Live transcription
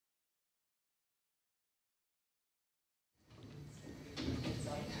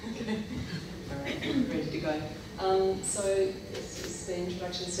keep going. So, as the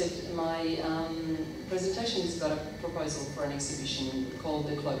introduction said, my presentation is about a proposal for an exhibition called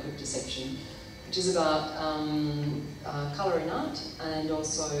The Cloak of Deception, which is about colour in art and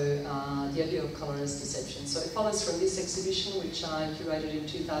also the idea of colour as deception. So it follows from this exhibition, which I curated in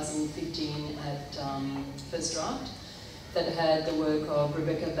 2015 at Firstdraft, that had the work of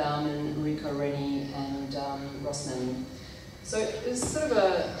Rebecca Bauman, Rico Rennie and Ross Manning. So it's sort of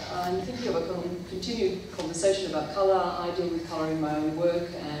I'm thinking of a continued conversation about colour. I deal with colour in my own work,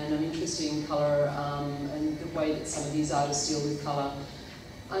 and I'm interested in colour and the way that some of these artists deal with colour.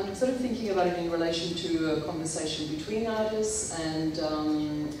 I'm sort of thinking about it in relation to a conversation between artists, and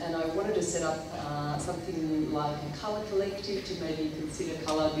I wanted to set up something like a colour collective to maybe consider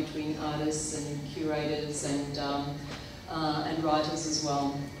colour between artists and curators and writers as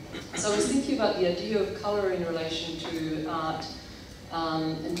well. So I was thinking about the idea of colour in relation to art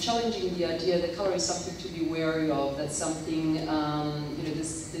and challenging the idea that colour is something to be wary of, that something, you know,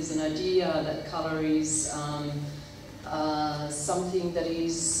 there's an idea that colour is something that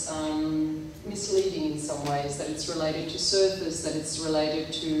is misleading in some ways, that it's related to surface, that it's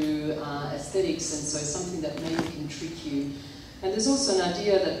related to aesthetics, and so something that maybe can trick you. And there's also an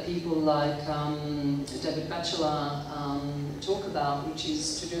idea that people like David Batchelor talk about, which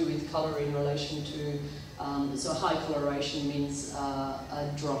is to do with colour in relation to, so high coloration means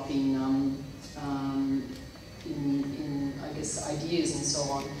a drop in I guess, ideas and so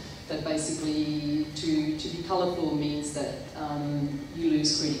on. That basically to be colourful means that you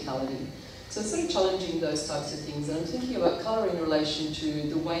lose criticality. So it's sort of challenging those types of things. And I'm thinking about colour in relation to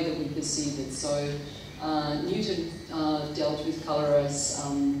the way that we perceive it. So Newton dealt with colour as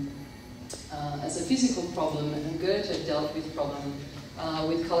a physical problem, and Goethe dealt with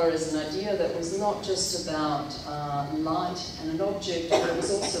colour as an idea that was not just about light and an object, but it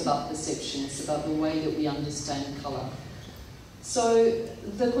was also about perception. It's about the way that we understand colour. So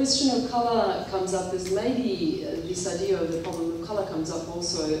the question of colour comes up as maybe this idea of the problem of colour comes up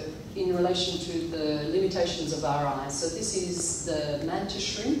also in relation to the limitations of our eyes. So this is the mantis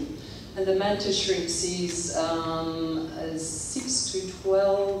shrimp, and the mantis shrimp sees 6 to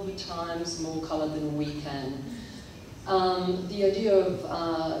 12 times more colour than we can. The idea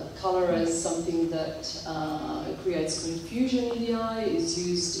of colour as something that creates confusion in the eye is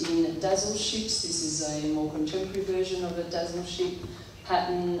used in dazzle ships. This is a more contemporary version of a dazzle ship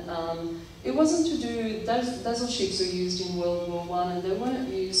pattern. It wasn't to do, dazzle ships were used in World War I, and they weren't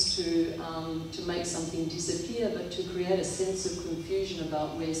used to make something disappear, but to create a sense of confusion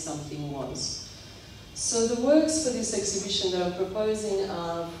about where something was. So the works for this exhibition that I'm proposing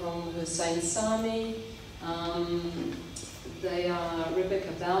are from Hussein Sami. They are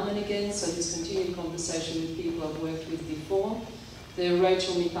Rebecca Bauman again, so this continued conversation with people I've worked with before. They're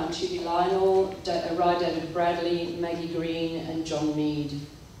Rachel Mipanchidi-Lionel, Rai David Bradley, Maggie Green, and John Mead.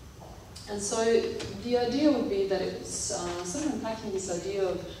 And so the idea would be that it's sort of unpacking this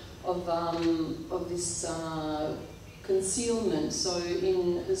idea of this concealment. So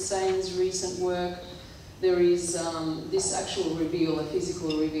in Hussein's recent work, there is this actual reveal, a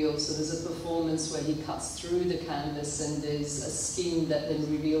physical reveal. So there's a performance where he cuts through the canvas and there's a skin that then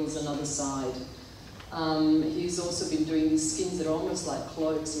reveals another side. He's also been doing these skins that are almost like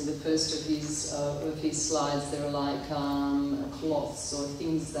cloaks. In the first of his slides, they're like cloths or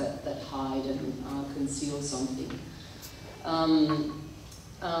things that hide and conceal something.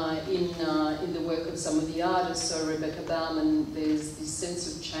 In the work of some of the artists, so Rebecca Bauman, there's this sense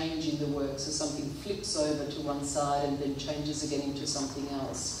of change in the work, so something flips over to one side and then changes again into something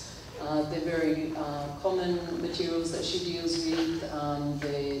else. They're very common materials that she deals with.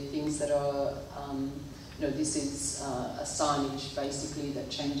 They're things that are, you know, this is a signage basically that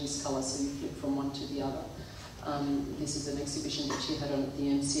changes colour, so you flip from one to the other. This is an exhibition that she had on at the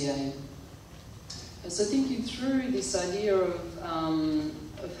MCA. So thinking through this idea of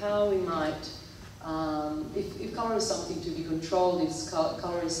how we might, if colour is something to be controlled, if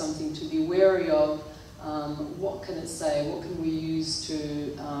colour is something to be wary of, what can it say? What can we use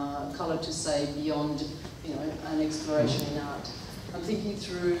to colour to say beyond, you know, an exploration in art? I'm thinking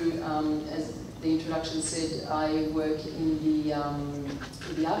through, as the introduction said, I work in the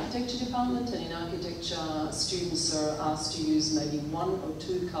architecture department, and in architecture, students are asked to use maybe 1 or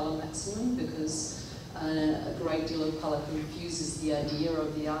 2 colour maximum because a great deal of colour confuses the idea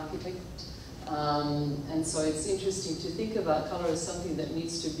of the architect. And so it's interesting to think about colour as something that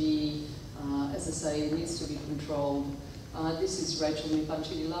needs to be, as I say, it needs to be controlled. This is Rachel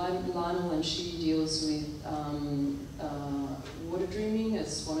Mipanchidi-Lionel, and she deals with water dreaming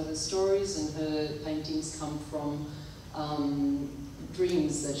as one of the stories, and her paintings come from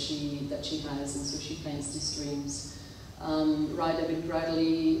dreams that she has, and so she paints these dreams. David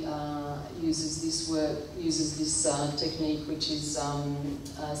Bradley uses this technique, which is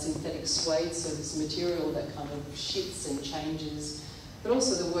synthetic suede, so this material that kind of shifts and changes. But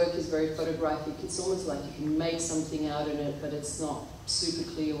also the work is very photographic. It's almost like you can make something out of it, but it's not super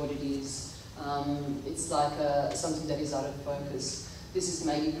clear what it is. It's like something that is out of focus. This is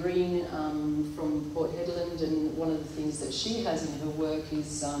Maggie Green from Port Hedland, and one of the things that she has in her work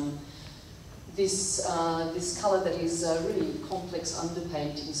is this colour that is really complex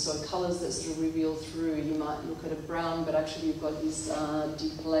underpainting, so colours that sort of reveal through. You might look at a brown, but actually you've got these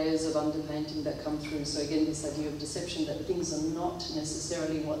deep layers of underpainting that come through. So again, this idea of deception, that things are not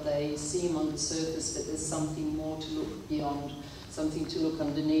necessarily what they seem on the surface, but there's something more to look beyond, something to look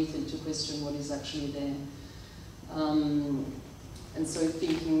underneath and to question what is actually there. And so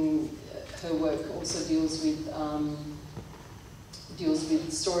thinking her work also deals with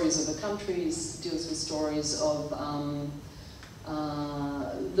stories of the countries, deals with stories of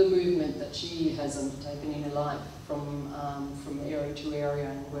the movement that she has undertaken in her life from area to area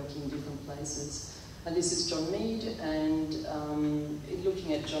and working in different places. And this is John Mead, and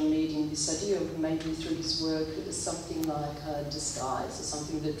looking at John Mead in this idea of maybe through his work something like a disguise, or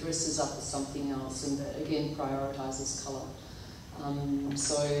something that dresses up as something else and that again prioritises colour.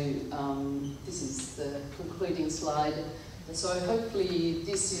 This is the concluding slide. And so hopefully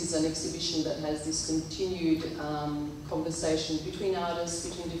this is an exhibition that has this continued conversation between artists,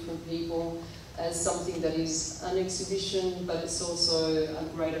 between different people, as something that is an exhibition, but it's also a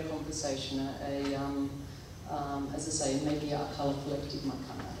greater conversation, as I say, maybe a colour collective might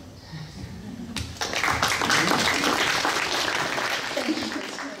come out of it.